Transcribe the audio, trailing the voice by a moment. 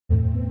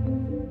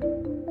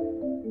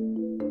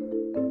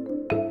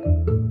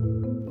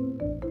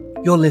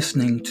You're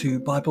listening to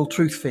Bible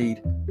Truth Feed,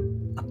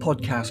 a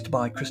podcast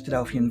by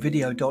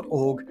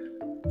Christadelphianvideo.org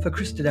for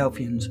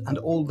Christadelphians and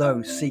all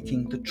those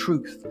seeking the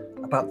truth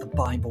about the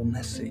Bible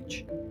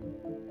message.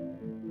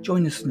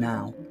 Join us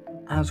now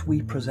as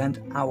we present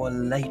our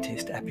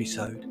latest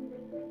episode.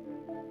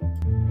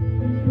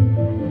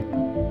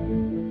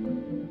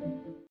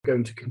 We're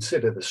going to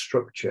consider the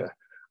structure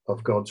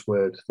of God's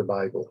Word, the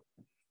Bible.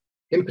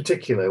 In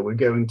particular, we're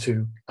going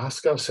to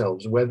ask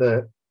ourselves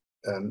whether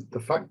the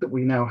fact that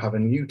we now have a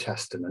New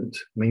Testament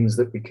means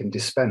that we can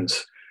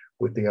dispense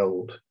with the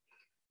Old.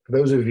 For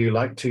those of you who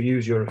like to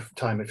use your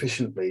time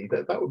efficiently,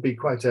 that would be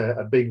quite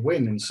a big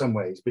win in some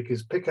ways,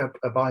 because pick up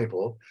a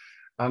Bible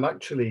and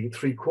actually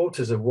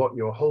 3/4 of what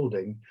you're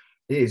holding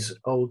is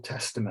Old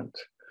Testament.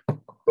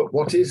 But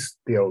what is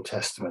the Old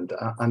Testament,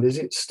 and is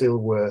it still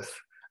worth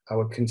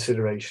our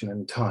consideration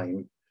and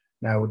time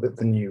now that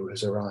the new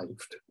has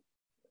arrived?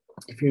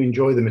 If you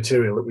enjoy the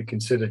material that we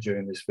consider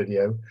during this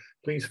video,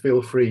 please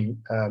feel free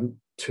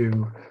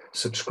to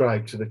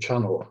subscribe to the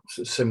channel.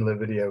 Similar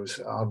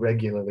videos are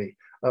regularly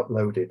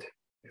uploaded.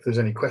 If there's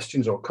any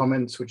questions or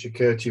comments which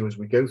occur to you as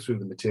we go through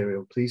the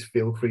material, please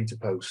feel free to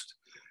post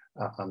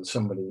and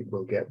somebody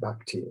will get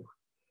back to you.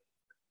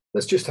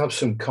 Let's just have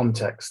some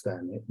context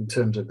then in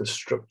terms of the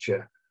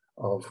structure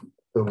of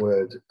the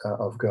Word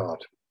of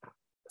God.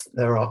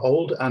 There are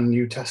Old and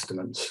New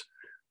Testaments,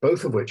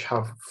 both of which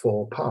have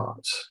 4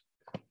 parts.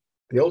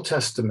 The Old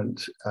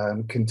Testament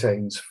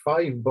contains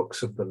 5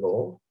 books of the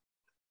law,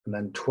 and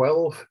then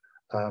 12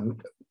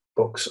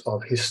 books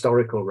of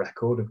historical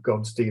record of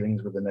God's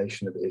dealings with the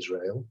nation of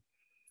Israel,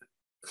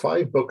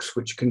 5 books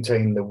which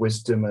contain the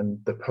wisdom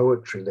and the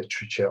poetry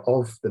literature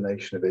of the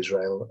nation of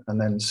Israel,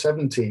 and then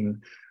 17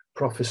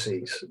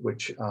 prophecies,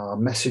 which are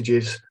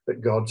messages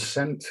that God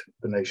sent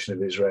the nation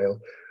of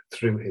Israel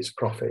through his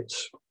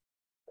prophets.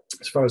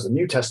 As far as the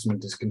New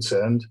Testament is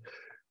concerned,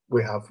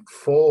 we have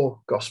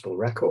 4 gospel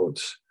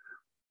records,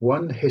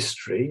 1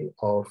 history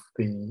of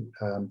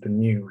the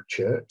new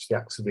church, the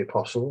Acts of the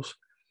Apostles,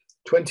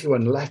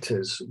 21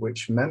 letters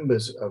which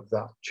members of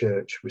that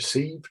church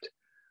received,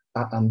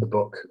 and the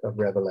book of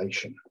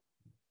Revelation.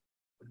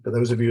 For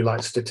those of you who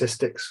like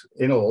statistics,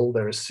 in all,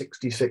 there are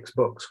 66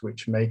 books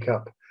which make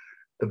up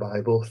the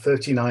Bible.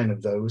 39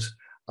 of those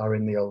are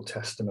in the Old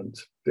Testament.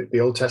 The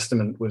Old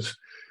Testament was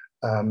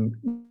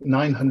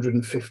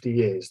 950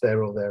 years,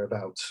 there or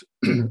thereabouts,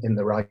 in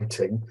the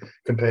writing,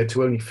 compared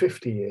to only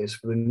 50 years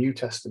for the New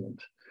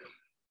Testament.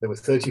 There were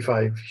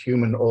 35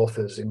 human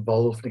authors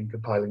involved in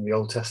compiling the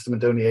Old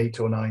Testament, only 8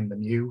 or 9 the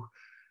New.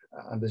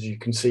 And as you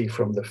can see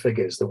from the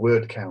figures, the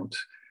word count,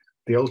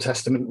 the Old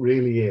Testament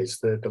really is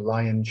the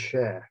lion's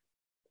share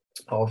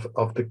of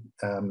the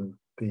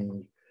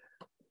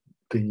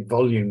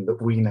volume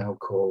that we now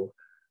call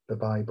the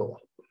Bible.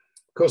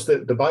 Of course,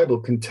 the Bible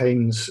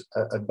contains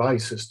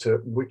advice as to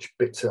which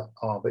bits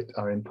of it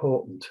are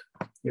important.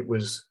 It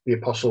was the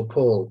Apostle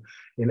Paul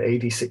in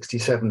AD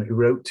 67 who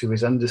wrote to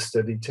his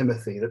understudy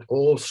Timothy that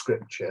all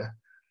scripture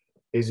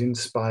is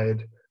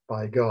inspired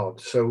by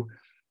God. So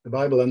the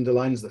Bible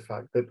underlines the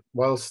fact that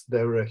whilst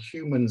there are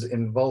humans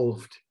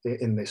involved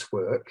in this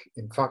work,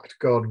 in fact,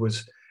 God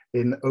was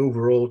in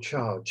overall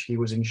charge. He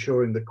was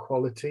ensuring the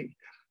quality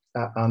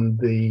and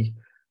the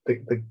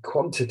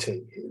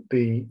quantity.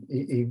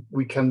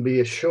 We can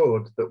be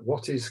assured that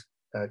what is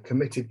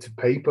committed to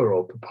paper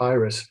or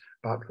papyrus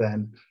back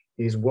then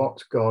is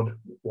what God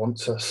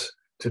wants us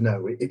to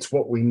know. It's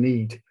what we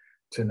need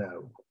to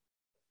know.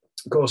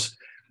 Of course,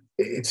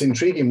 it's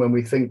intriguing when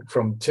we think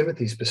from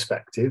Timothy's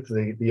perspective,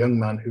 the young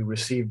man who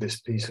received this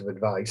piece of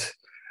advice.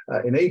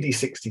 In AD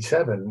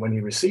 67, when he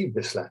received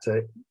this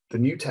letter, the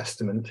New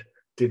Testament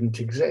didn't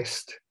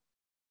exist.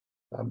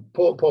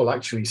 Paul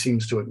actually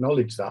seems to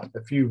acknowledge that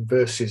a few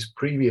verses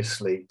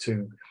previously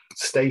to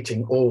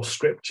stating all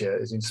scripture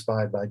is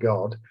inspired by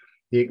God.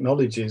 He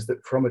acknowledges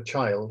that from a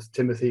child,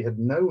 Timothy had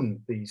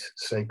known these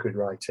sacred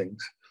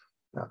writings.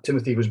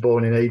 Timothy was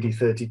born in AD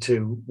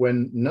 32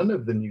 when none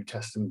of the New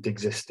Testament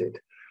existed.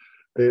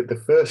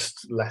 The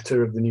first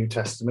letter of the New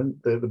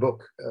Testament, the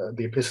book,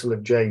 the Epistle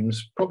of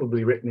James,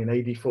 probably written in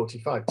AD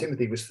 45.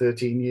 Timothy was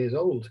 13 years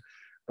old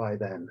by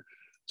then.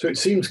 So it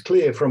seems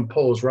clear from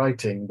Paul's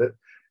writing that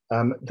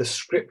the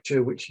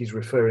scripture which he's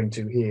referring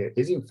to here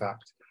is in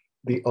fact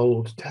the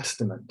Old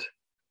Testament,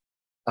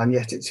 and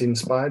yet it's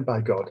inspired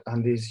by God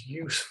and is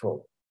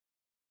useful.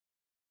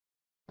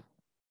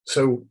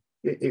 So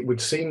it would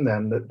seem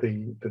then that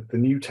the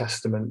New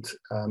Testament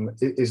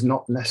is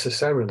not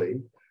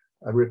necessarily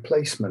a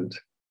replacement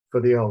for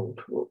the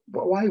Old.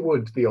 Why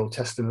would the Old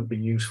Testament be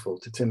useful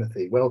to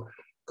Timothy? Well,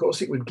 of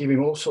course, it would give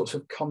him all sorts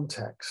of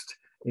context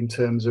in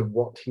terms of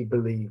what he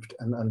believed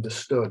and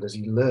understood as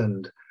he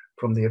learned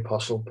from the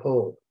Apostle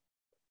Paul.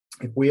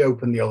 If we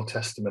open the Old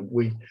Testament,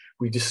 we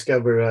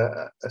discover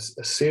a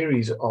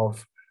series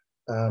of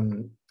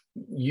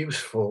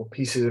useful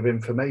pieces of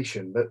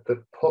information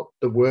that put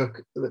the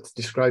work that's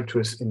described to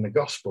us in the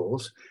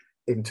Gospels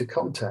into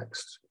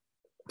context.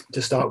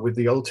 To start with,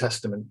 the Old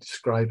Testament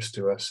describes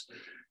to us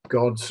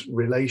God's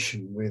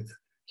relation with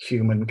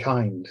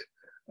humankind,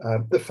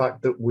 the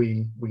fact that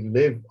we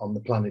live on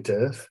the planet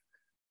Earth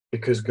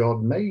because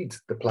God made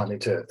the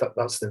planet Earth.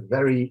 That's the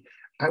very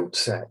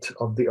outset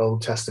of the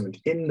Old Testament,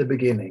 in the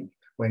beginning,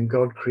 when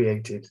God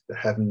created the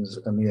heavens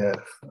and the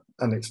earth.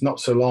 And it's not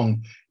so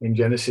long in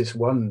Genesis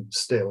 1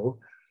 still,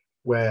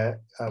 where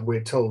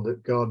we're told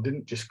that God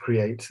didn't just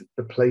create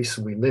the place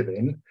we live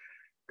in,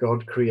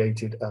 God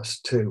created us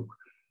too.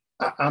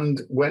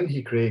 And when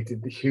he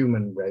created the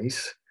human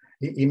race,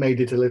 he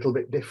made it a little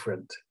bit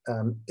different.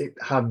 It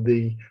had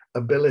the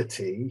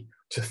ability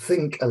to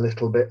think a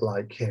little bit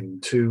like him,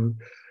 to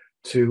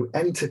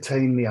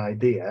entertain the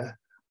idea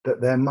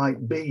that there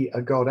might be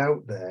a God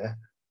out there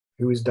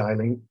who is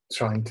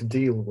trying to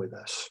deal with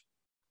us.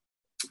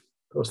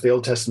 Of course, the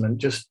Old Testament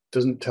just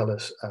doesn't tell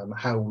us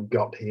how we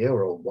got here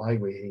or why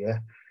we're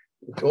here.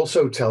 It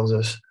also tells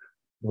us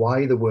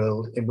why the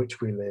world in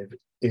which we live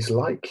is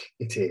like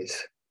it is.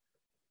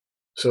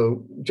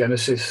 So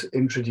Genesis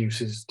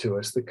introduces to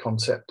us the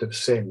concept of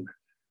sin,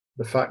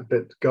 the fact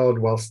that God,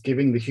 whilst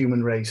giving the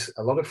human race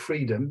a lot of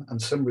freedom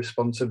and some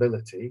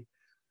responsibility,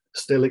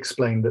 still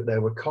explained that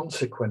there were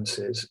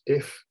consequences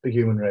if the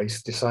human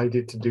race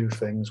decided to do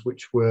things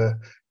which were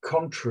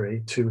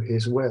contrary to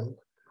his will.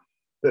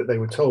 That they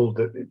were told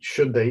that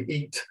should they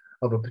eat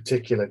of a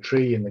particular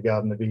tree in the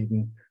Garden of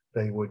Eden,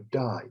 they would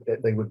die,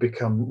 that they would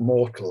become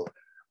mortal,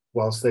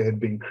 whilst they had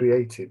been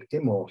created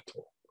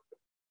immortal.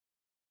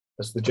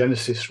 As the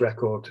Genesis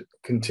record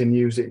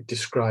continues, it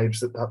describes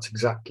that that's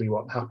exactly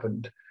what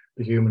happened.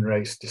 The human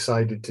race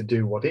decided to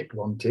do what it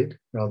wanted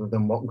rather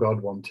than what God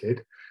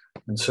wanted.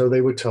 And so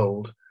they were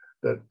told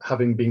that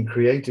having been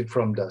created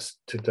from dust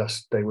to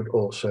dust, they would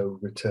also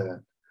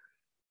return.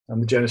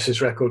 And the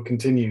Genesis record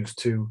continues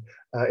to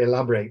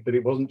elaborate that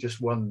it wasn't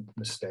just one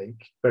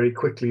mistake. Very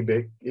quickly,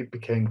 it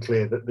became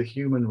clear that the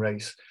human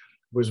race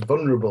was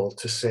vulnerable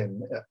to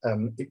sin.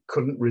 It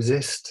couldn't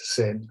resist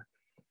sin.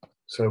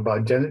 So by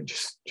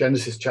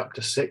Genesis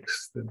chapter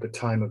 6, the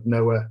time of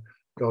Noah,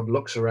 God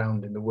looks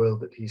around in the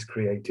world that he's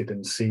created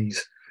and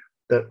sees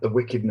that the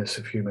wickedness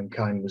of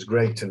humankind was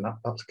great, and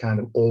that's kind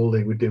of all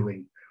they were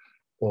doing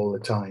all the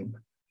time.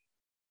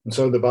 And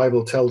so the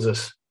Bible tells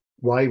us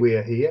why we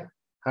are here,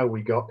 how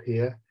we got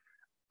here,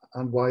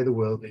 and why the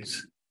world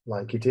is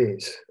like it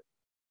is.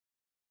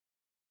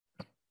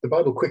 The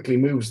Bible quickly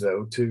moves,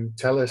 though, to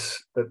tell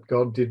us that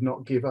God did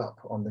not give up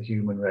on the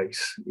human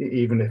race,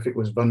 even if it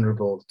was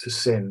vulnerable to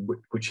sin,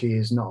 which he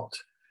is not.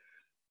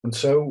 And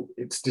so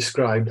it's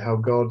described how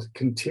God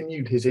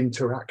continued his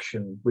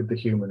interaction with the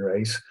human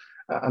race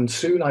and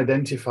soon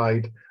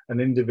identified an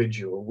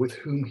individual with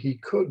whom he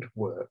could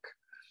work.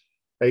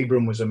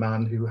 Abram was a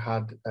man who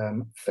had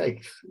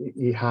faith.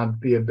 He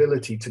had the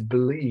ability to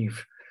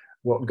believe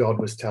what God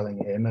was telling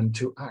him and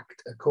to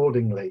act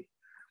accordingly.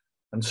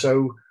 And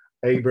so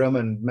Abram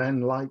and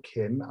men like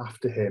him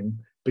after him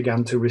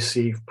began to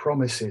receive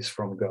promises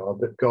from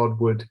God that God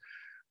would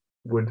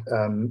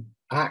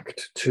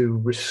act to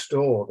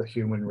restore the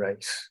human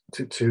race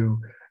to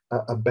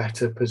a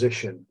better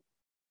position.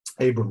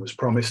 Abram was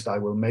promised, I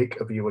will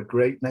make of you a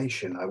great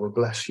nation. I will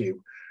bless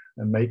you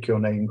and make your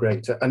name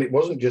greater. And it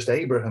wasn't just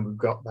Abraham who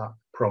got that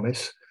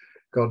promise.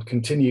 God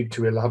continued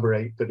to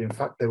elaborate that, in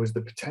fact, there was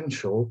the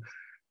potential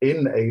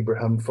in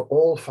Abraham for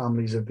all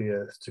families of the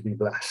earth to be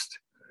blessed.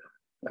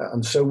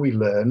 And so we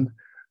learn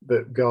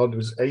that God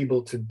was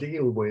able to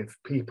deal with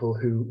people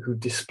who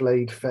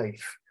displayed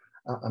faith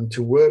and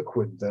to work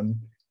with them,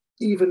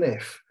 even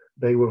if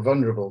they were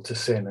vulnerable to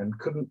sin and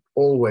couldn't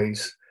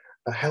always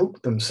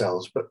help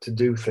themselves, but to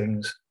do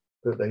things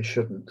that they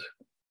shouldn't.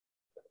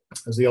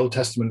 As the Old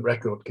Testament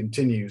record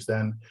continues,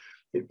 then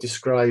it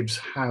describes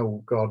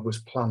how God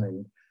was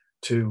planning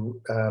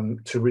to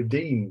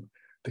redeem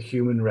the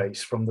human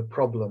race from the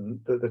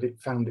problem that it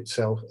found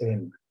itself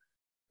in.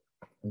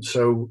 And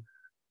so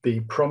the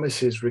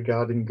promises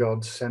regarding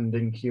God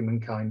sending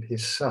humankind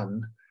his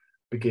son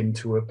begin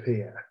to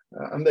appear.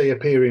 And they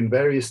appear in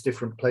various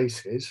different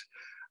places,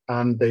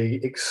 and they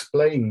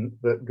explain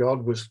that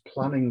God was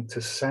planning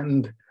to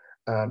send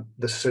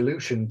the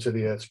solution to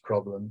the earth's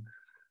problem,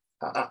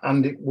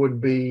 and it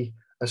would be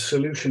a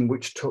solution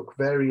which took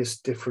various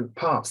different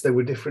parts. There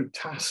were different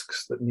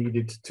tasks that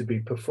needed to be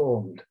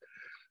performed.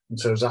 And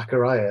so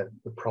Zechariah,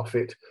 the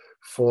prophet,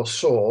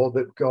 foresaw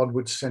that God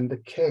would send a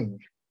king.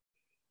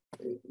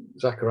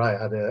 Zechariah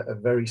had a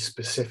very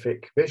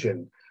specific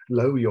vision.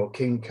 Lo, your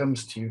king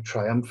comes to you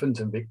triumphant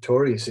and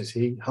victorious is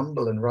he,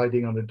 humble and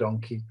riding on a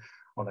donkey,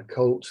 on a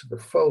colt, the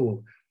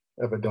foal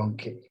of a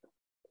donkey.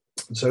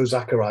 And so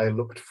Zechariah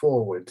looked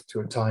forward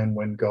to a time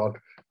when God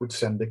would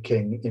send a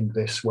king in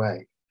this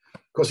way.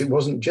 Of course, it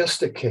wasn't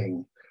just a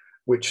king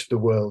which the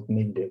world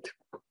needed.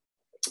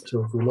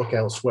 So if we look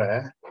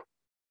elsewhere,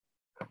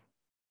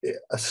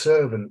 a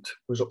servant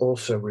was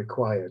also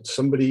required,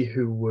 somebody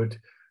who would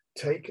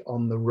take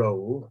on the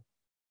role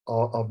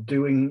of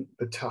doing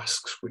the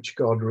tasks which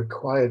God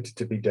required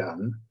to be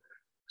done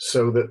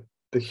so that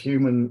the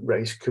human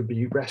race could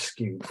be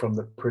rescued from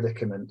the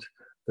predicament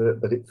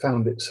that it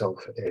found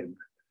itself in.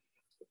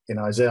 In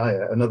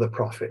Isaiah, another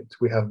prophet,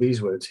 we have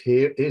these words,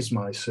 "Here is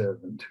my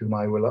servant whom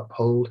I will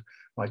uphold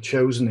My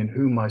chosen, in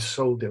whom my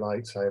soul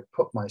delights, I have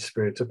put my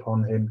spirit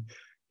upon him.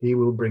 He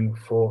will bring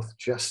forth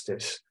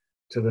justice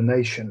to the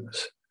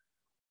nations.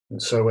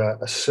 And so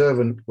a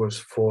servant was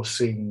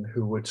foreseen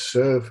who would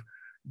serve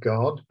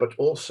God, but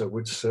also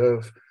would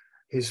serve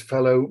his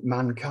fellow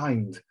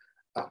mankind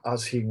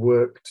as he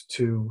worked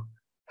to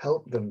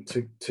help them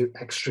to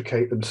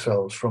extricate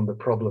themselves from the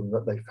problem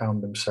that they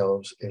found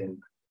themselves in.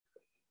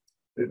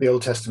 The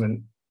Old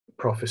Testament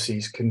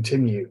prophecies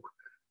continue.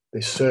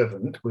 This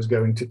servant was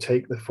going to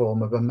take the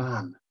form of a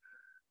man.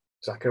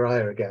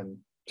 Zechariah again,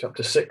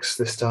 chapter 6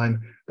 this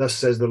time. Thus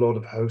says the Lord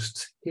of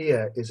hosts,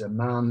 here is a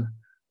man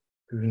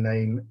whose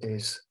name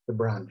is the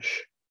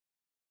branch.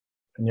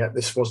 And yet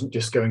this wasn't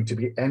just going to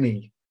be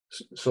any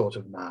sort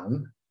of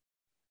man,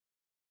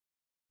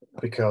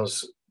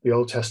 because the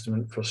Old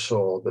Testament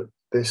foresaw that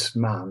this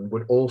man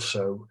would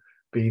also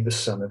be the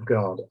Son of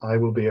God. I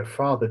will be a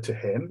father to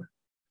him,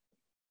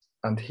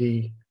 and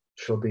he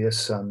shall be a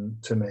son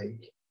to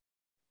me.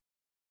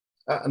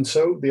 And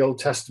so the Old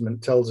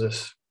Testament tells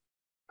us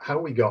how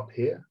we got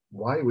here,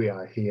 why we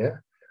are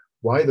here,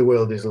 why the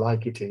world is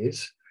like it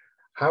is,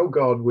 how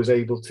God was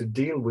able to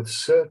deal with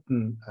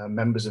certain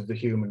members of the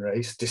human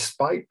race,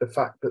 despite the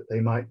fact that they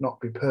might not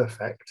be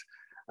perfect,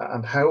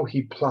 and how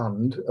he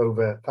planned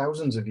over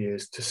thousands of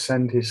years to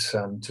send his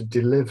son to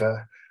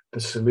deliver the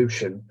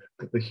solution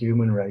that the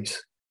human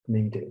race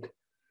needed.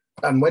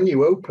 And when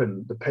you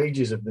open the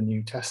pages of the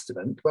New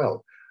Testament,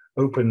 well,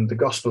 open the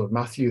Gospel of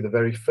Matthew, the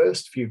very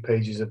first few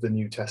pages of the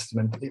New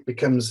Testament, it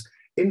becomes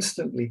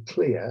instantly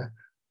clear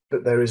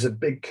that there is a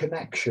big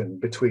connection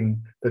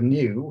between the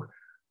new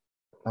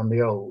and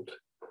the old.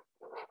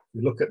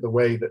 You look at the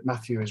way that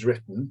Matthew is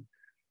written,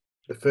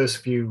 the first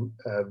few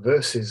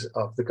verses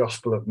of the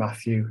Gospel of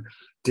Matthew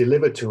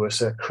deliver to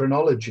us a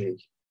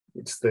chronology.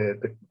 It's the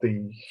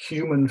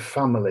human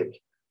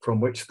family from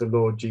which the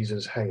Lord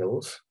Jesus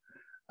hails.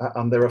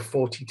 And there are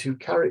 42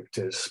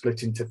 characters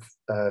split into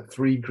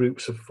 3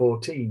 groups of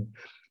 14,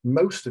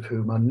 most of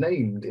whom are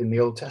named in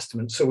the Old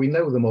Testament. So we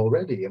know them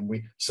already, and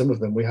some of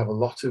them we have a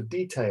lot of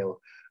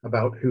detail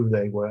about who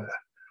they were.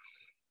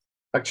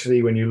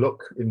 Actually, when you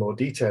look in more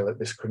detail at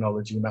this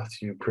chronology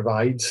Matthew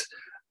provides,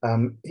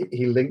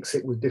 he links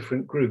it with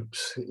different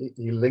groups.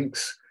 He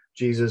links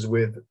Jesus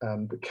with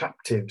the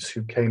captives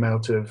who came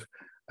out of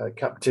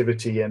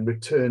captivity and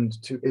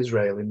returned to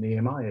Israel in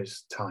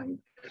Nehemiah's time.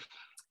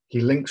 He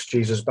links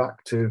Jesus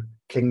back to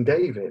King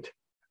David,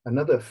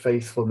 another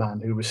faithful man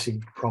who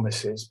received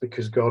promises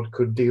because God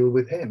could deal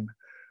with him.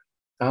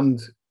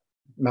 And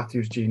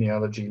Matthew's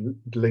genealogy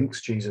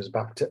links Jesus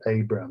back to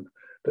Abram,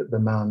 the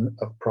man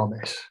of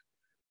promise.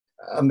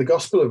 And the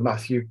Gospel of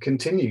Matthew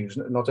continues.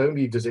 Not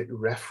only does it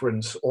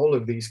reference all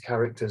of these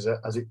characters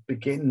as it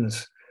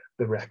begins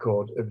the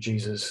record of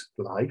Jesus'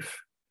 life,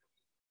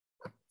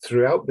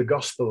 throughout the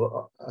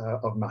Gospel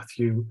of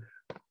Matthew,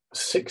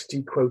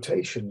 60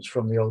 quotations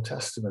from the Old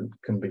Testament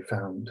can be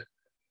found.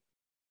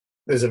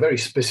 There's a very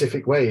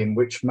specific way in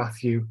which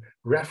Matthew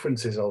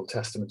references Old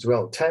Testament as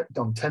well.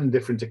 On 10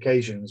 different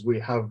occasions, we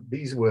have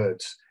these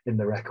words in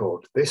the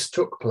record. This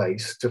took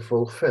place to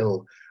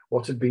fulfill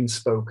what had been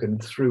spoken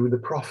through the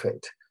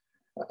prophet.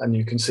 And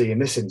you can see in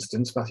this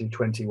instance, Matthew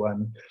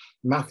 21,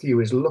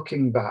 Matthew is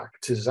looking back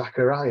to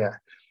Zechariah,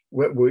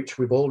 which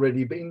we've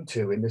already been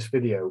to in this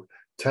video.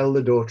 Tell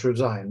the daughter of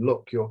Zion,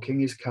 look, your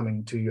king is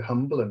coming to you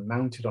humble and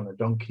mounted on a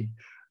donkey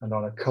and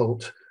on a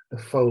colt, the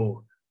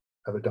foal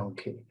of a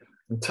donkey.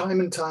 And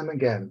time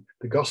again,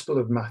 the Gospel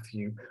of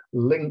Matthew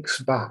links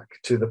back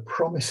to the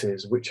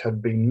promises which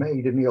had been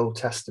made in the Old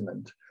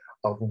Testament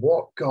of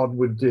what God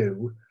would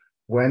do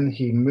when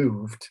he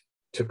moved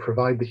to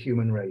provide the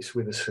human race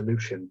with a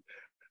solution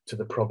to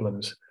the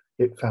problems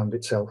it found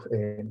itself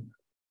in.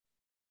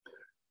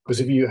 Because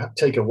if you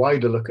take a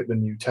wider look at the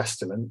New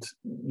Testament,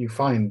 you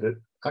find that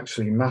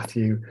actually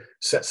Matthew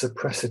sets a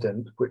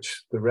precedent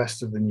which the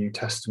rest of the New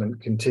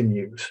Testament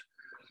continues.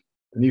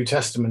 The New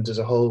Testament as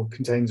a whole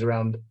contains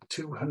around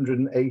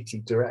 280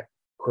 direct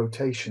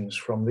quotations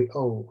from the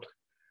Old.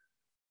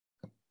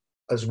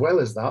 As well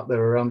as that, there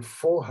are around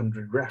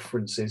 400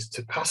 references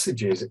to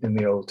passages in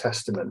the Old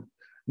Testament,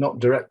 not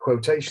direct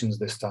quotations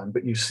this time,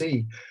 but you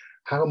see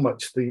how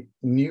much the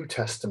New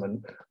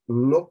Testament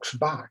looks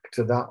back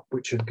to that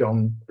which had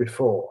gone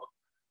before.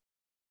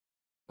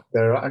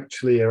 There are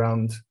actually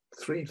around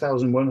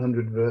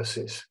 3,100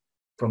 verses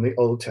from the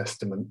Old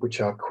Testament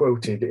which are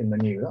quoted in the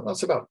New.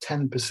 That's about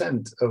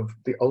 10% of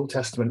the Old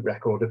Testament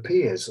record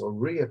appears or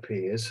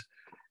reappears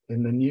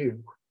in the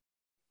New.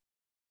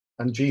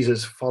 And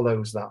Jesus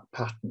follows that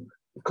pattern.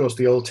 Of course,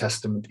 the Old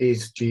Testament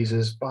is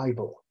Jesus'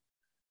 Bible.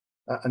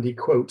 And he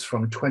quotes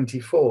from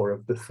 24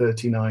 of the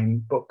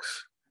 39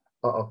 books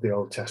of the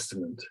Old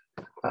Testament.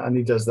 And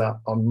he does that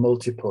on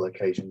multiple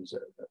occasions,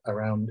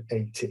 around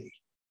 80.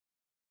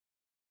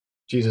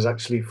 Jesus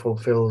actually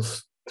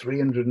fulfills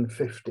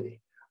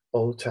 350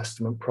 Old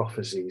Testament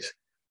prophecies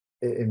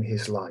in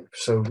his life.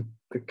 So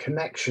the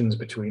connections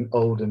between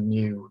old and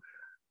new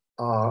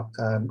are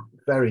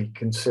very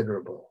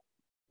considerable.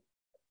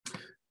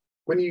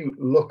 when you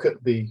look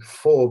at the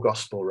 4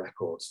 gospel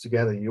records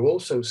together, you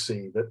also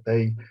see that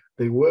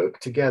they work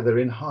together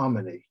in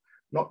harmony,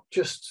 not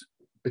just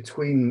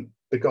between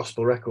the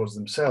gospel records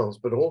themselves,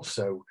 but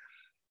also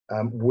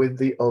with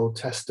the Old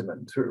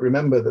Testament.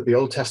 Remember that the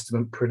Old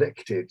Testament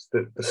predicted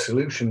that the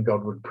solution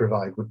God would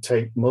provide would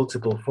take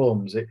multiple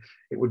forms. It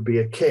would be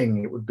a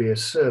king, it would be a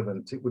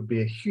servant, it would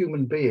be a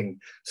human being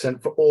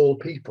sent for all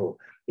people.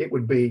 It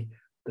would be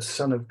the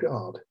Son of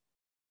God.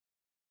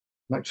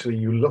 And actually,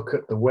 you look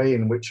at the way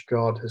in which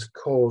God has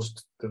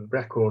caused the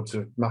records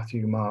of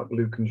Matthew, Mark,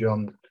 Luke, and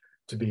John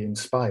to be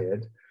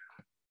inspired.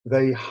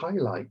 They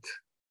highlight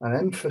and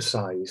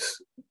emphasize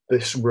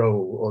this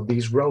role, or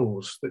these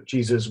roles that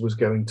Jesus was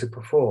going to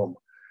perform.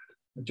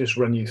 I'll just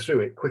run you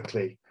through it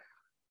quickly.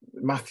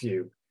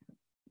 Matthew,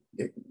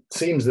 it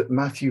seems that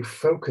Matthew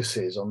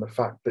focuses on the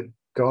fact that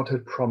God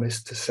had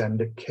promised to send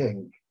a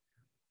king.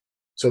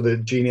 So the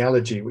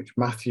genealogy which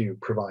Matthew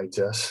provides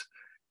us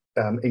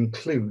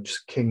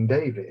includes King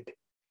David.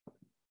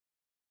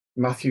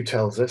 Matthew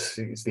tells us,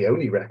 it's the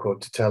only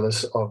record to tell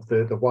us of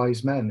the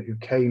wise men who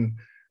came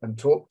and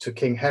talked to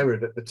King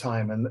Herod at the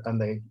time, and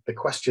the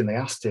question they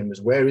asked him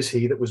is, where is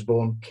he that was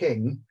born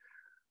king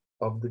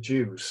of the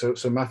Jews?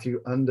 So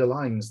Matthew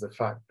underlines the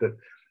fact that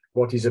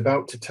what he's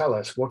about to tell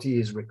us, what he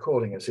is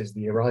recording us, is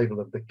the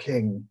arrival of the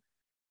king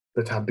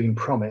that had been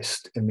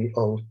promised in the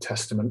Old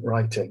Testament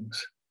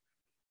writings.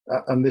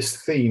 And this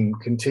theme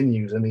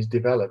continues and is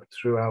developed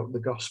throughout the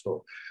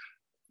gospel.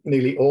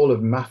 Nearly all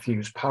of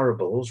Matthew's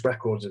parables,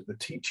 records of the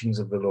teachings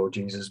of the Lord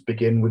Jesus,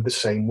 begin with the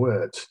same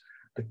words: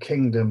 the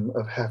kingdom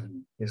of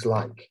heaven is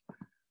like.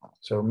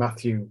 So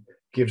Matthew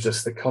gives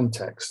us the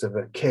context of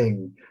a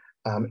king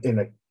in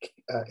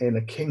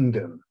a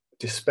kingdom,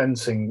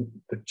 dispensing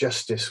the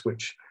justice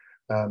which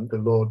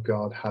the Lord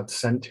God had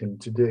sent him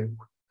to do.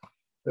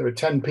 There are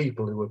 10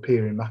 people who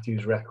appear in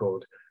Matthew's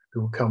record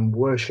who come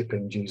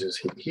worshipping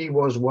Jesus. He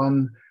was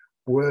one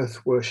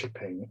worth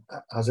worshipping,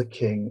 as a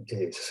king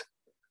is.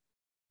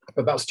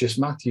 But that's just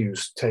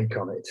Matthew's take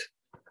on it.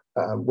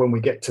 When we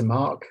get to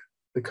Mark,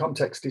 the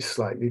context is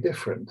slightly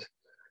different.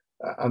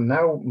 And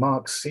now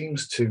Mark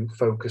seems to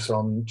focus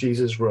on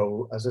Jesus'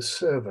 role as a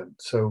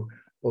servant. So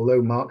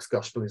although Mark's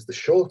gospel is the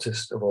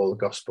shortest of all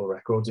the gospel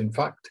records, in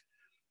fact,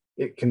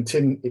 it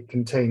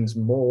contains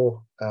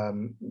more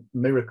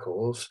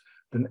miracles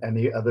than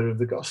any other of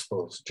the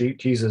gospels.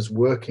 Jesus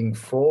working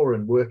for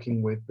and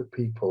working with the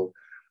people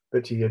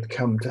that he had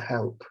come to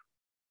help.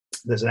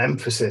 There's an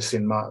emphasis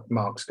in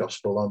Mark's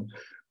gospel on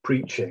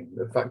preaching,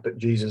 the fact that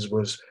Jesus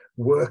was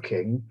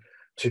working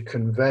to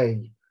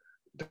convey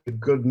the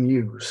good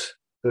news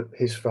that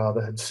his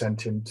Father had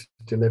sent him to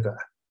deliver.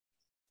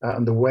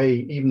 And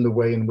even the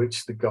way in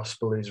which the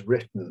gospel is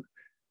written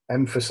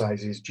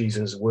emphasizes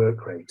Jesus'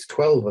 work rate.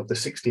 12 of the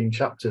 16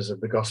 chapters of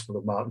the Gospel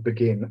of Mark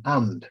begin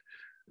and.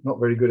 Not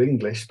very good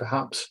English,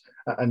 perhaps,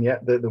 and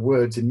yet the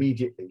words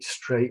immediately,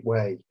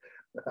 straightway,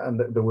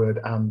 and the word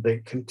and, they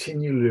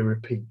continually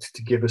repeat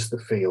to give us the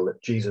feel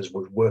that Jesus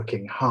was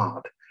working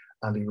hard,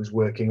 and he was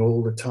working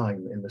all the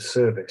time in the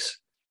service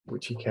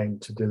which he came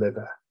to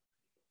deliver.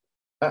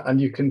 And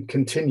you can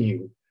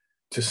continue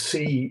to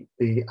see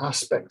the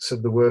aspects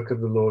of the work of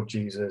the Lord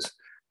Jesus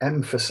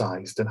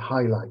emphasized and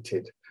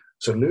highlighted.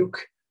 So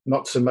Luke,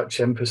 not so much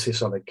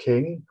emphasis on a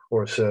king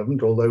or a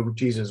servant, although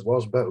Jesus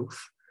was both.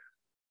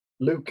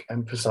 Luke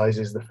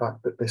emphasizes the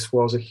fact that this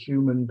was a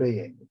human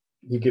being.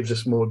 He gives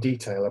us more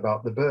detail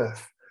about the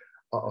birth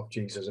of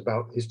Jesus,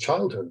 about his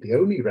childhood, the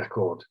only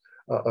record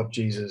of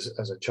Jesus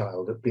as a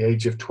child. At the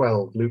age of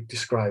 12, Luke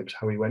describes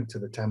how he went to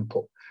the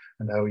temple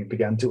and how he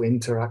began to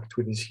interact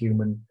with his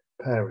human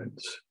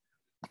parents.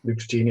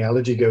 Luke's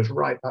genealogy goes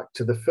right back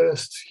to the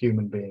first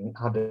human being,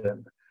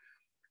 Adam.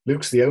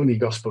 Luke's the only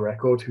gospel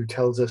record who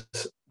tells us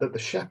that the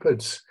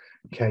shepherds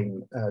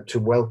came to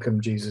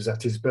welcome Jesus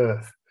at his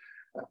birth.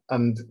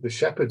 And the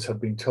shepherds had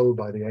been told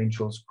by the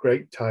angels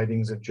great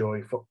tidings of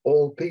joy for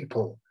all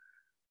people.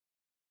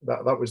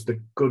 That was the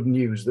good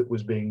news that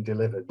was being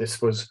delivered.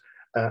 This was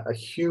a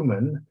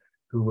human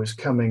who was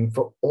coming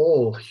for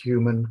all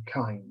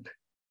humankind.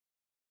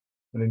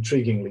 And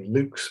intriguingly,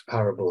 Luke's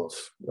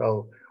parables,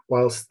 well,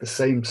 whilst the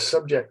same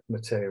subject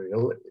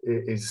material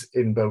is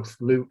in both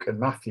Luke and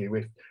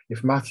Matthew,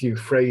 if Matthew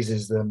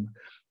phrases them,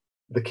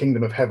 the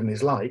kingdom of heaven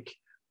is like,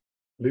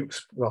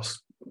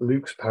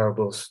 Luke's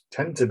parables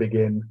tend to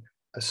begin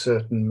a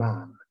certain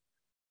man.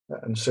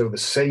 And so the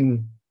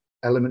same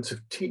elements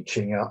of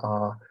teaching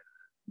are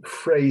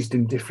phrased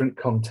in different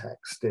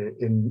context,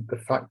 in the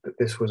fact that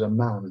this was a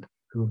man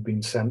who had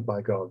been sent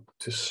by God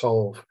to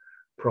solve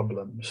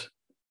problems.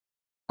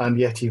 And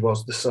yet he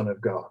was the Son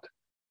of God.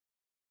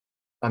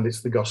 And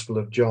it's the Gospel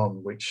of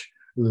John which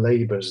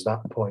labors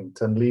that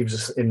point and leaves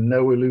us in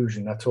no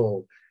illusion at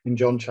all. In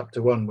John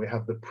chapter 1, we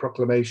have the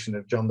proclamation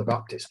of John the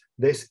Baptist.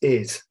 This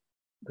is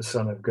the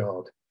Son of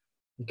God.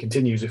 He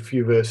continues a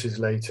few verses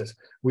later.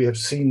 We have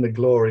seen the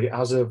glory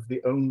as of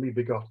the only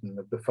begotten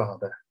of the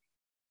Father.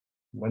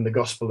 When the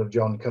Gospel of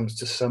John comes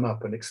to sum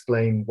up and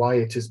explain why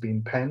it has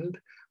been penned,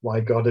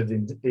 why God had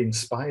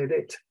inspired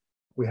it,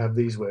 we have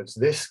these words: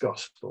 this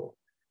gospel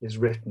is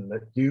written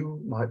that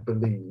you might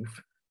believe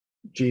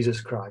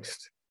Jesus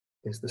Christ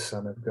is the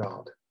Son of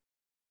God.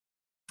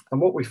 And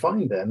what we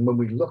find then, when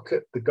we look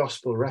at the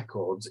gospel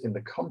records in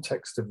the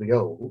context of the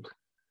Old,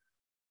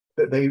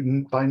 that they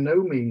by no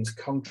means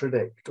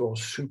contradict or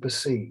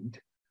supersede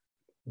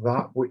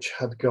that which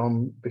had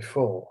gone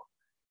before.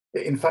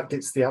 In fact,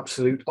 it's the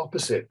absolute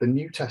opposite. The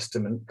New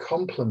Testament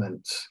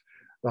complements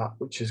that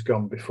which has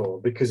gone before,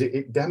 because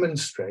it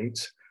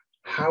demonstrates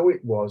how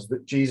it was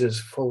that Jesus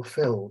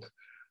fulfilled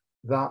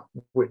that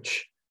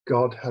which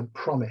God had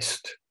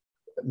promised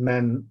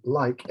men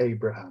like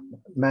Abraham,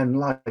 men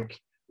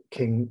like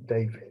King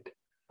David.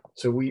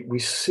 So we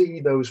see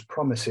those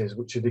promises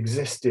which had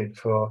existed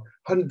for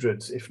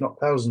hundreds, if not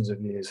thousands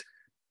of years,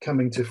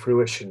 coming to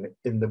fruition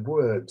in the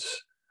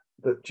words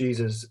that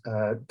Jesus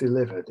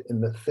delivered, in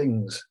the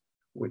things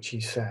which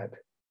he said.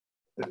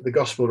 The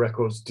gospel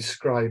records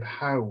describe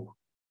how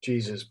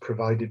Jesus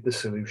provided the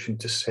solution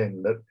to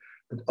sin, that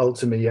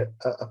ultimately a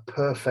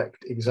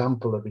perfect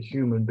example of a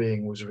human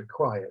being was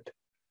required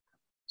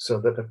so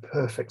that a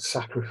perfect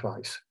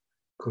sacrifice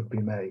could be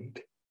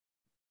made.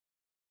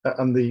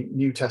 And the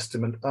New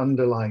Testament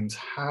underlines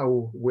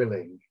how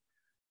willing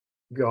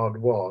God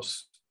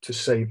was to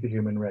save the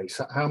human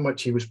race, how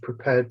much he was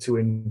prepared to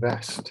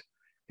invest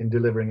in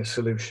delivering a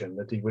solution,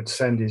 that he would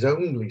send his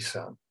only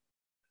son,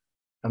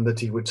 and that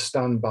he would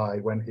stand by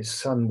when his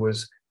son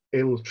was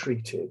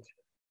ill-treated,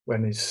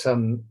 when his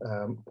son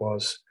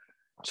was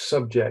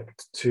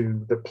subject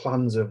to the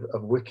plans of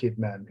wicked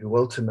men who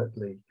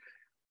ultimately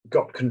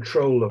got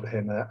control of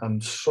him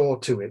and saw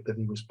to it that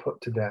he was put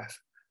to death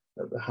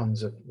at the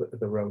hands of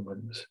the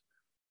Romans.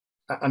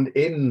 And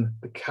in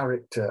the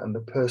character and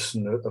the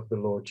person of the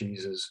Lord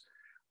Jesus,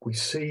 we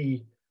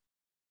see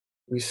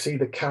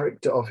the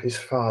character of his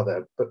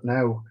Father, but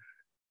now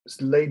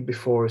it's laid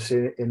before us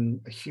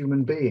in a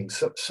human being,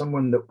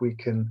 someone that we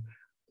can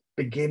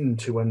begin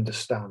to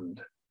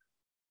understand.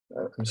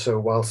 And so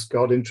whilst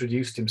God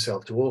introduced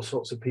himself to all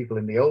sorts of people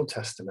in the Old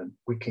Testament,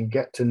 we can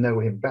get to know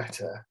him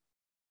better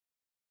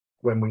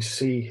when we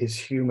see his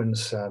human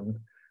son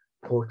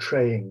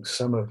portraying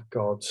some of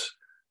God's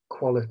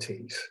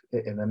qualities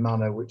in a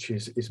manner which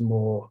is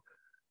more,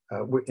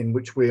 in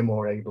which we're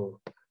more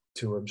able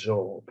to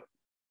absorb.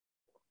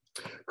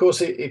 Of course,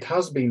 it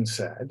has been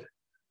said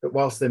that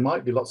whilst there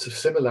might be lots of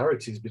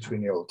similarities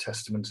between the Old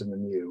Testament and the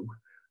New,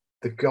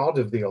 the God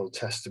of the Old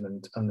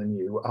Testament and the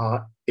New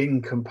are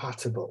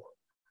incompatible.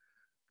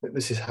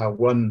 This is how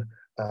one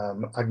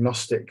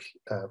agnostic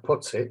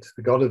puts it.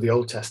 The God of the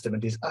Old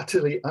Testament is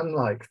utterly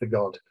unlike the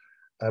God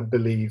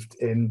believed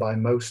in by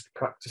most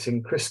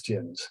practicing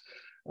Christians.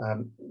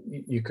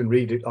 You can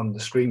read it on the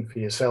screen for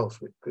yourself.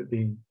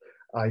 The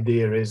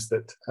idea is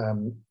that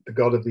the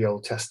God of the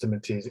Old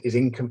Testament is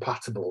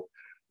incompatible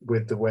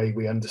with the way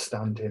we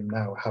understand him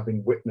now,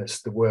 having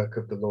witnessed the work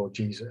of the Lord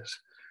Jesus.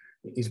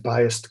 He's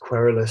biased,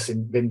 querulous,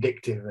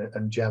 vindictive,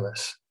 and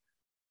jealous.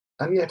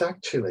 And yet,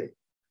 actually,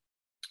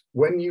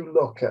 when you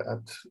look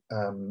at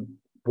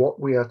what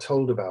we are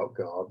told about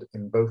God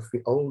in both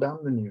the Old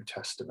and the New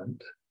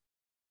Testament,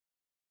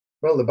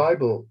 well, the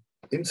Bible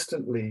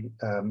instantly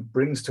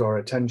brings to our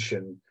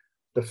attention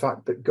the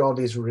fact that God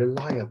is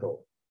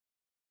reliable,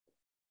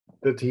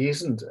 that he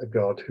isn't a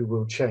God who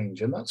will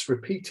change. And that's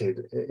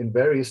repeated in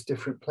various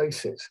different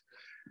places.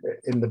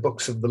 In the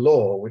books of the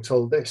law, we're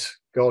told this: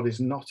 God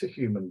is not a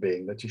human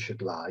being that he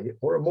should lie,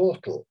 or a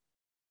mortal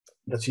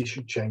that he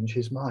should change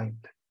his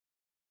mind.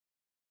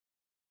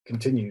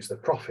 Continues the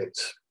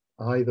prophets: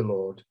 I, the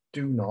Lord,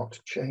 do not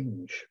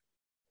change.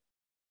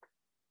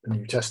 The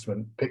New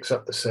Testament picks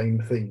up the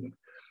same theme.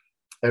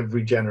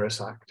 Every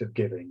generous act of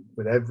giving,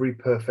 with every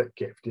perfect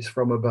gift, is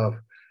from above,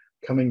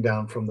 coming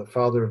down from the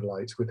Father of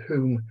lights, with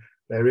whom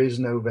there is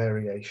no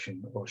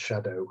variation or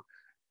shadow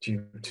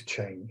due to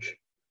change.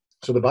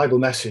 So the Bible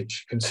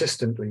message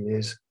consistently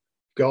is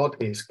God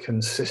is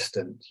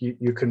consistent.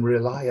 You can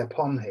rely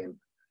upon him.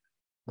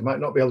 You might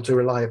not be able to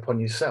rely upon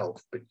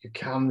yourself, but you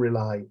can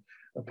rely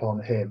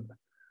upon him.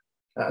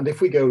 And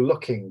if we go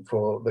looking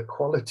for the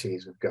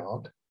qualities of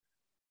God,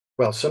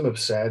 well, some have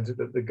said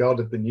that the God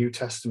of the New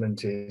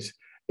Testament is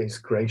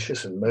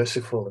gracious and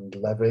merciful and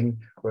loving,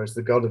 whereas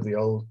the God of the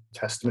Old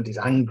Testament is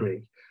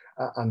angry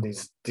and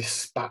is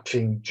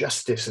dispatching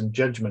justice and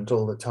judgment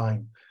all the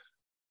time.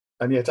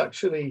 And yet,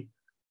 actually,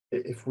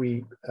 if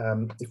we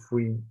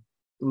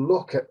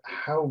look at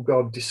how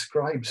God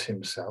describes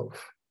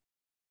himself,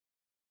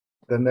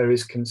 then there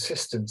is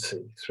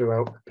consistency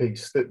throughout the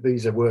piece. That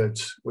these are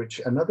words which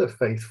another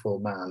faithful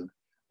man,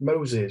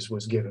 Moses,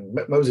 was given.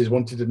 Moses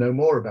wanted to know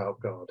more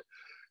about God.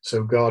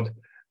 So God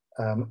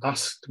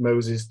asked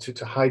Moses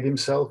to hide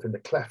himself in the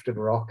cleft of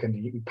a rock, and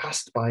he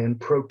passed by and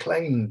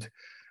proclaimed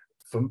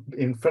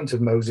in front of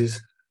Moses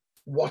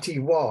what he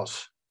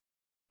was: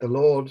 the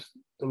Lord,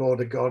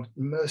 a God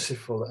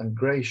merciful and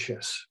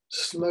gracious,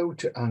 slow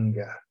to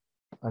anger,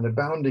 and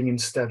abounding in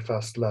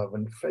steadfast love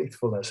and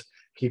faithfulness,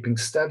 keeping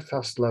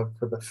steadfast love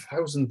for the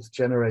 1,000th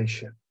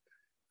generation,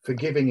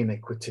 forgiving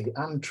iniquity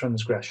and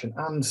transgression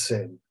and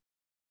sin,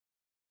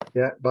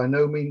 yet by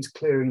no means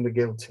clearing the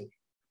guilty,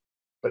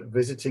 but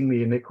visiting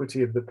the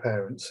iniquity of the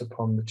parents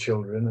upon the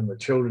children and the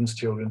children's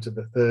children to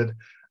the third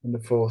and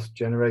the fourth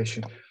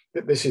generation.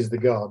 This is the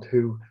God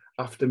who,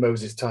 after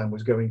Moses' time,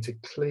 was going to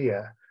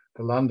clear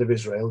the land of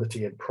Israel that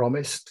he had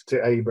promised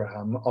to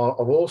Abraham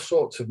of all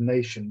sorts of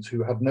nations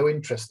who had no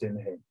interest in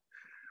him.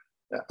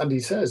 And he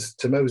says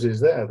to Moses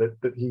there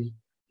that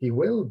he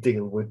will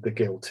deal with the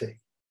guilty.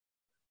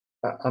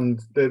 And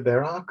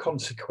there are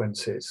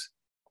consequences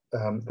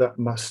that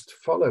must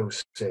follow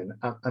sin.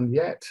 And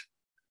yet,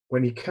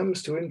 when he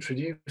comes to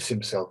introduce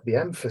himself, the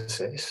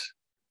emphasis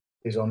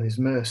is on his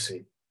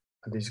mercy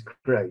and his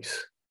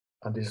grace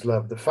and his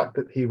love, the fact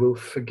that he will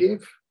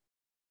forgive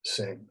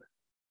sin.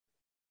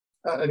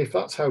 And if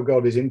that's how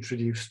God is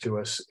introduced to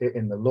us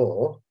in the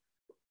law,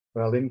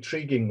 well,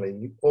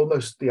 intriguingly,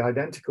 almost the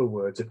identical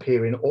words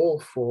appear in all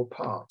four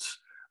parts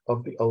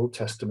of the Old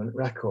Testament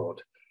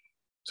record.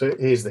 So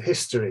here's the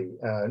history,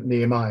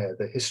 Nehemiah,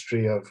 the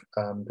history of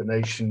the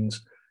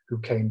nations who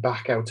came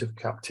back out of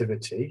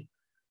captivity.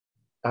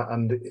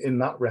 And in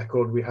that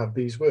record, we have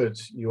these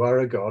words: you are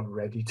a God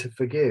ready to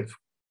forgive,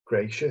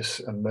 gracious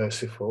and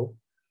merciful,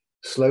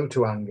 slow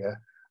to anger,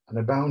 and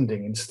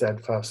abounding in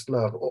steadfast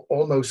love.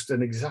 Almost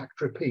an exact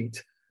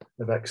repeat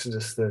of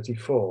Exodus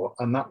 34.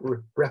 And that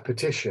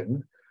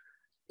repetition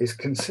is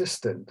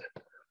consistent.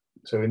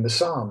 So in the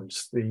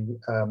Psalms,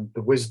 the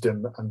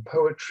wisdom and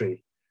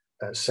poetry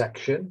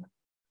section,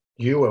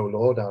 you, O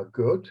Lord, are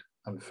good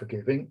and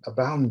forgiving,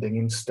 abounding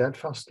in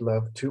steadfast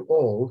love to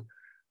all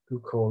who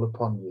call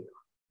upon you.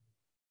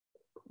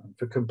 And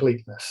for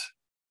completeness,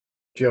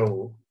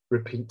 Joel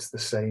repeats the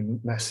same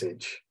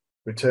message.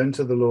 Return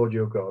to the Lord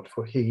your God,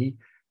 for he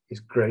is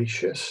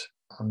gracious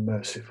and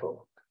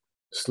merciful,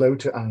 slow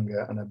to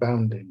anger and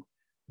abounding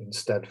in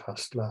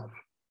steadfast love.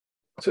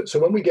 So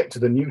when we get to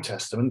the New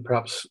Testament,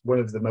 perhaps one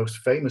of the most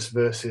famous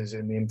verses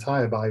in the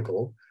entire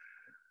Bible,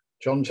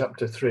 John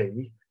chapter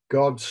 3,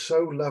 God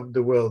so loved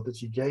the world that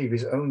he gave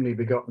his only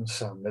begotten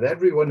Son, that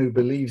everyone who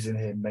believes in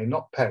him may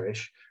not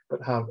perish,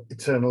 but have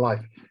eternal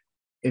life.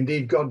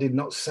 Indeed, God did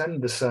not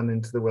send the Son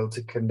into the world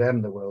to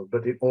condemn the world,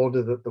 but in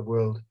order that the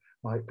world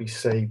might be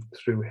saved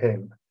through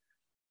him.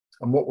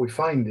 And what we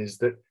find is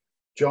that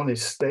John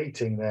is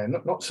stating there,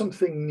 not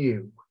something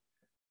new,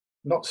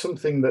 not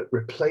something that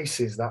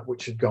replaces that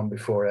which had gone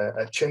before,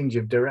 a change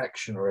of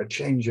direction or a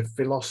change of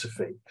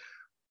philosophy.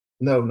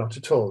 No, not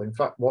at all. In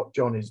fact, what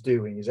John is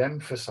doing is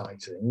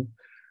emphasizing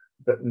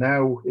that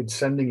now in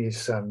sending his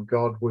Son,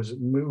 God was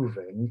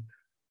moving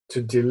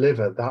to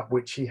deliver that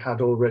which he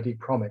had already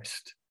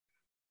promised.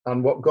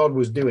 And what God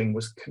was doing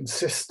was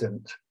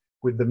consistent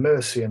with the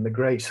mercy and the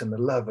grace and the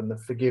love and the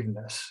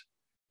forgiveness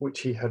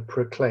which he had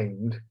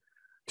proclaimed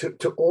to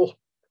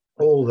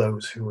all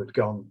those who had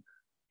gone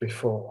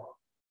before.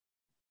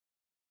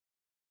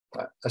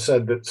 I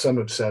said that some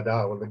have said,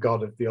 well, the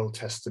God of the Old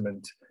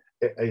Testament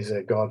is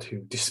a God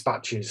who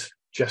dispatches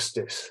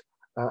justice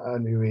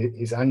and who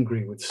is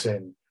angry with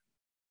sin.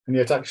 And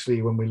yet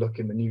actually, when we look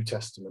in the New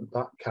Testament,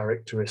 that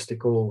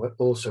characteristic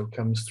also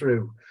comes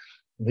through.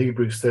 In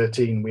Hebrews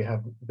 13, we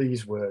have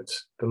these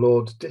words: the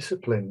Lord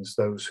disciplines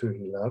those who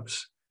he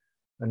loves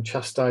and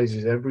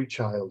chastises every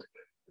child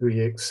who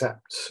he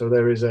accepts. So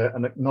there is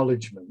an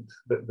acknowledgement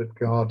that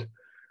God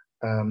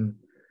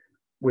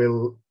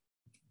will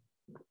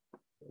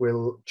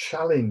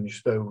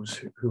challenge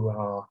those who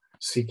are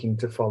seeking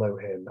to follow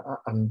him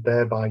and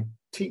thereby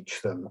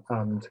teach them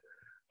and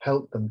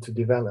help them to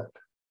develop.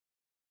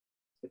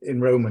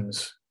 In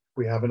Romans,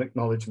 we have an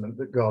acknowledgement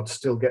that God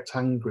still gets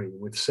angry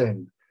with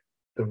sin.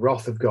 The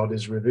wrath of God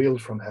is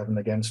revealed from heaven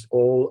against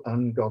all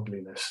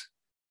ungodliness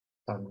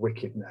and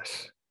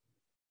wickedness.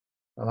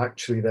 And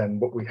actually then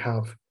what we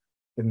have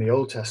in the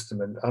Old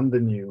Testament and the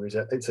New is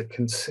it's a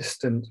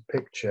consistent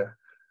picture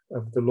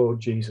of the Lord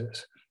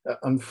Jesus.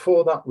 And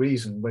for that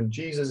reason, when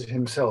Jesus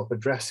himself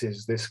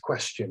addresses this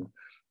question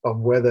of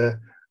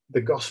whether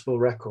the gospel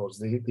records,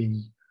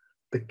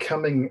 the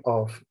coming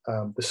of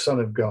the Son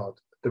of God,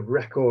 the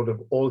record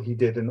of all he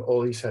did and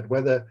all he said,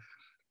 whether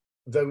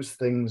those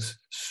things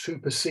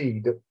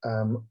supersede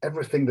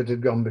everything that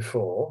had gone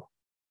before,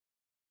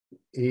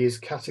 he is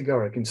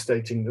categoric in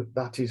stating that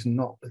that is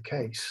not the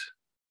case.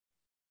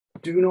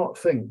 Do not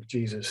think,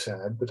 Jesus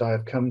said, that I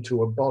have come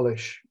to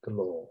abolish the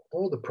law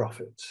or the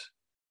prophets.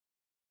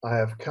 I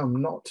have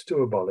come not to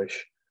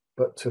abolish,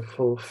 but to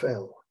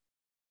fulfill.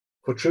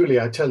 For truly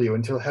I tell you,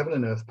 until heaven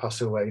and earth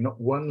pass away, not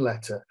one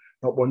letter,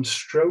 not one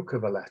stroke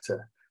of a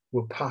letter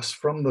will pass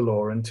from the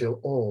law until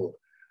all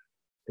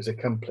is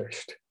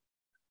accomplished.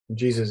 And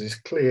Jesus is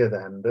clear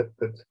then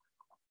that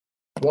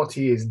what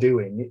he is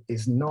doing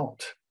is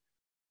not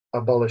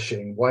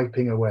abolishing,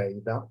 wiping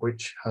away that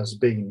which has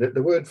been. That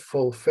the word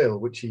fulfill,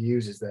 which he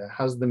uses there,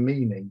 has the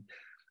meaning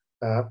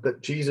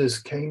that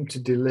Jesus came to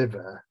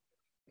deliver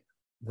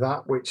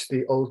that which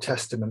the Old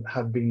Testament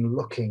had been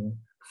looking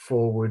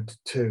forward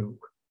to.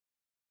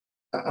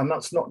 And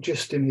that's not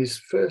just in his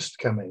first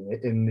coming,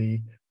 in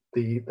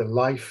the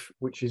life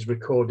which is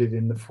recorded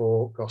in the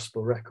four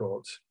gospel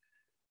records.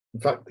 In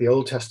fact, the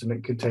Old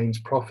Testament contains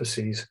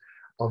prophecies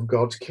of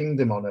God's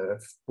kingdom on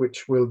earth,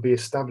 which will be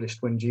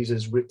established when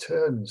Jesus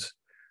returns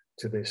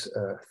to this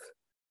earth.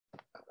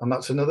 And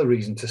that's another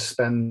reason to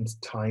spend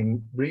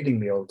time reading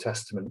the Old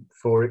Testament,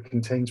 for it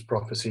contains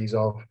prophecies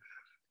of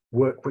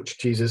work which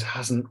Jesus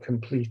hasn't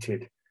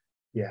completed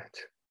yet.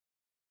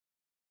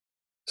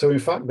 So in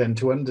fact, then,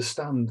 to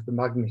understand the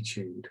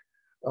magnitude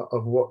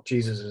of what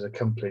Jesus has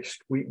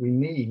accomplished, we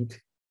need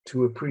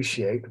to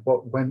appreciate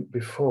what went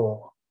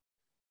before.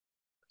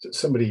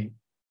 Somebody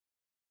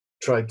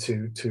tried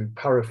to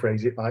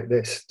paraphrase it like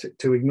this: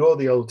 to ignore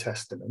the Old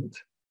Testament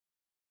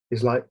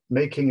is like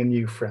making a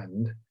new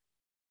friend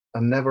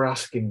and never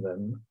asking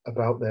them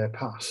about their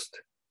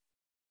past.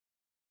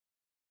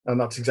 And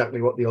that's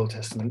exactly what the Old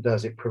Testament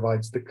does. It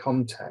provides the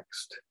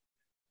context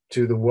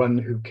to the one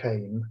who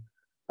came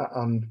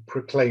and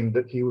proclaimed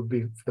that he would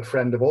be the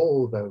friend of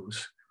all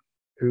those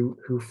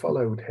who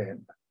followed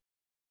him.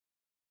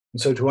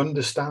 And so to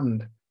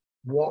understand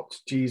what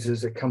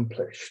Jesus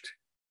accomplished,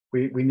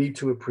 we need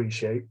to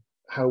appreciate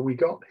how we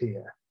got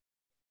here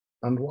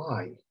and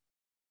why.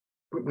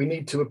 We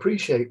need to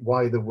appreciate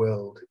why the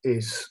world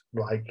is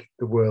like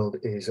the world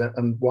is,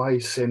 and why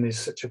sin is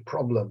such a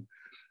problem,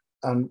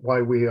 and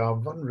why we are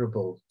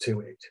vulnerable to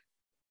it.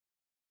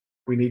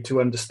 We need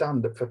to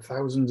understand that for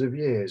thousands of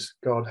years,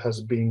 God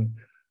has been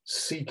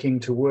seeking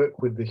to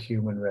work with the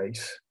human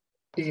race,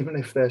 even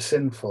if they're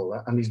sinful,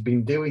 and he's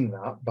been doing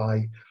that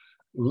by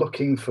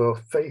looking for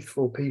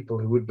faithful people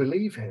who would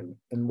believe him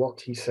in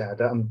what he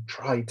said and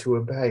try to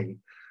obey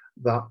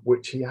that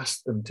which he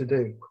asked them to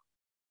do.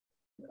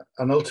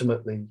 And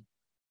ultimately,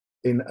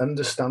 in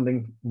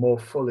understanding more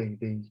fully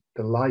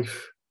the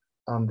life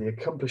and the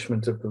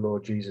accomplishment of the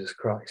Lord Jesus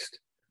Christ,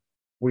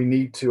 we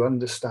need to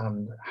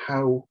understand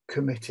how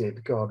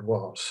committed God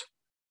was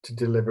to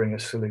delivering a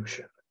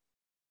solution,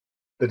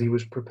 that he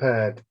was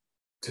prepared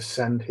to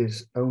send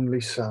his only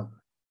son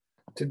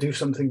to do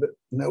something that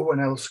no one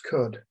else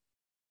could.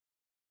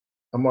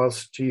 And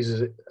whilst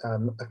Jesus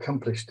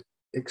accomplished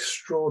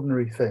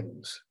extraordinary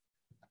things,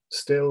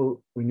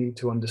 still we need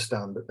to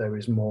understand that there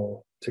is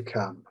more to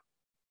come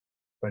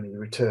when he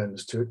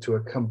returns to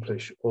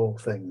accomplish all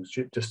things,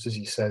 just as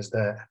he says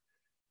there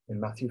in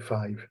Matthew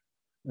 5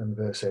 and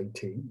verse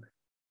 18.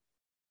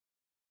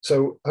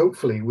 So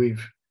hopefully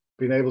we've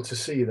been able to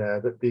see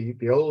there that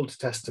the Old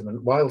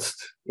Testament,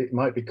 whilst it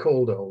might be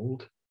called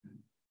old,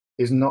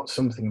 is not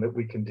something that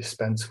we can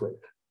dispense with.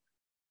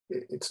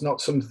 It's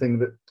not something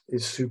that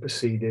is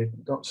superseded,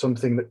 not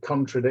something that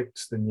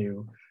contradicts the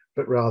new,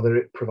 but rather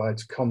it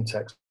provides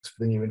context for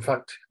the new. In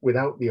fact,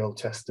 without the Old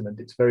Testament,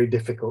 it's very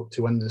difficult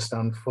to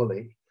understand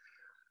fully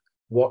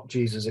what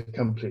Jesus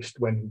accomplished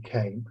when he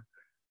came,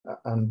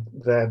 and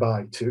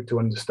thereby to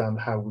understand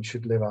how we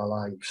should live our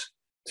lives,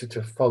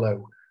 to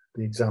follow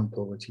the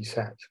example that he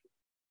set.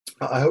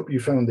 I hope you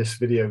found this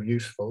video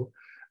useful.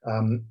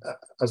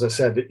 As I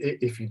said,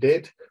 if you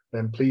did,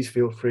 then please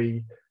feel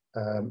free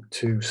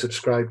to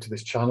subscribe to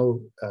this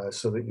channel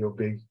so that you'll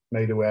be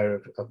made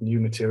aware of new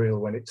material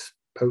when it's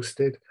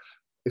posted.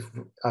 If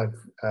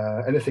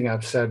anything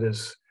I've said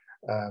has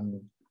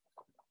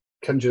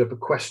conjured up a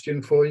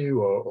question for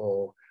you,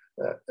 or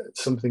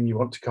something you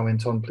want to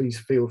comment on, please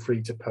feel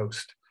free to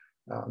post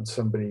and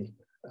somebody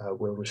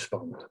will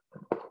respond.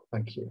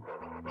 Thank you.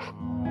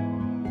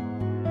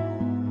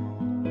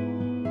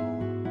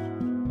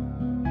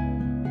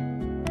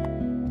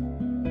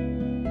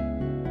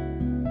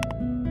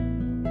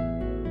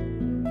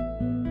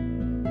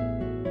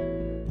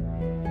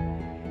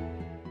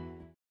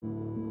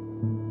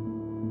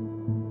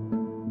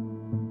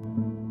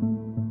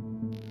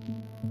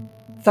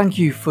 Thank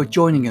you for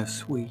joining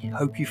us. We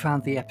hope you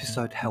found the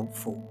episode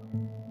helpful.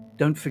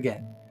 Don't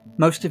forget,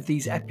 most of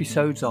these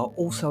episodes are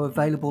also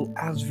available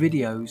as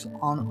videos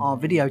on our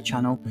video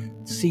channel,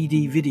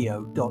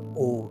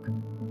 cdvideo.org.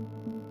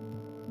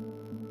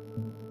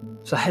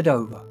 So head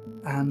over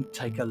and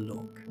take a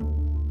look.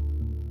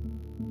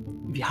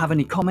 If you have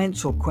any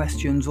comments or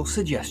questions or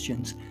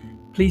suggestions,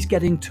 please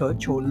get in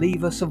touch or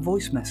leave us a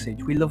voice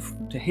message. We love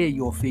to hear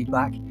your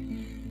feedback.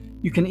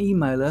 You can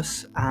email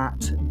us at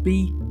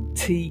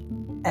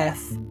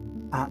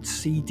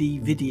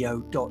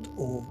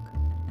btf@cdvideo.org.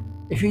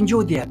 If you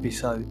enjoyed the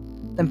episode,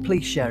 then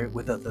please share it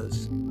with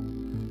others.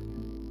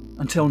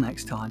 Until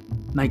next time,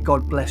 may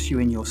God bless you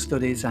in your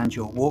studies and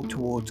your walk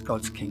towards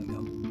God's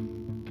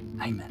kingdom.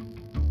 Amen.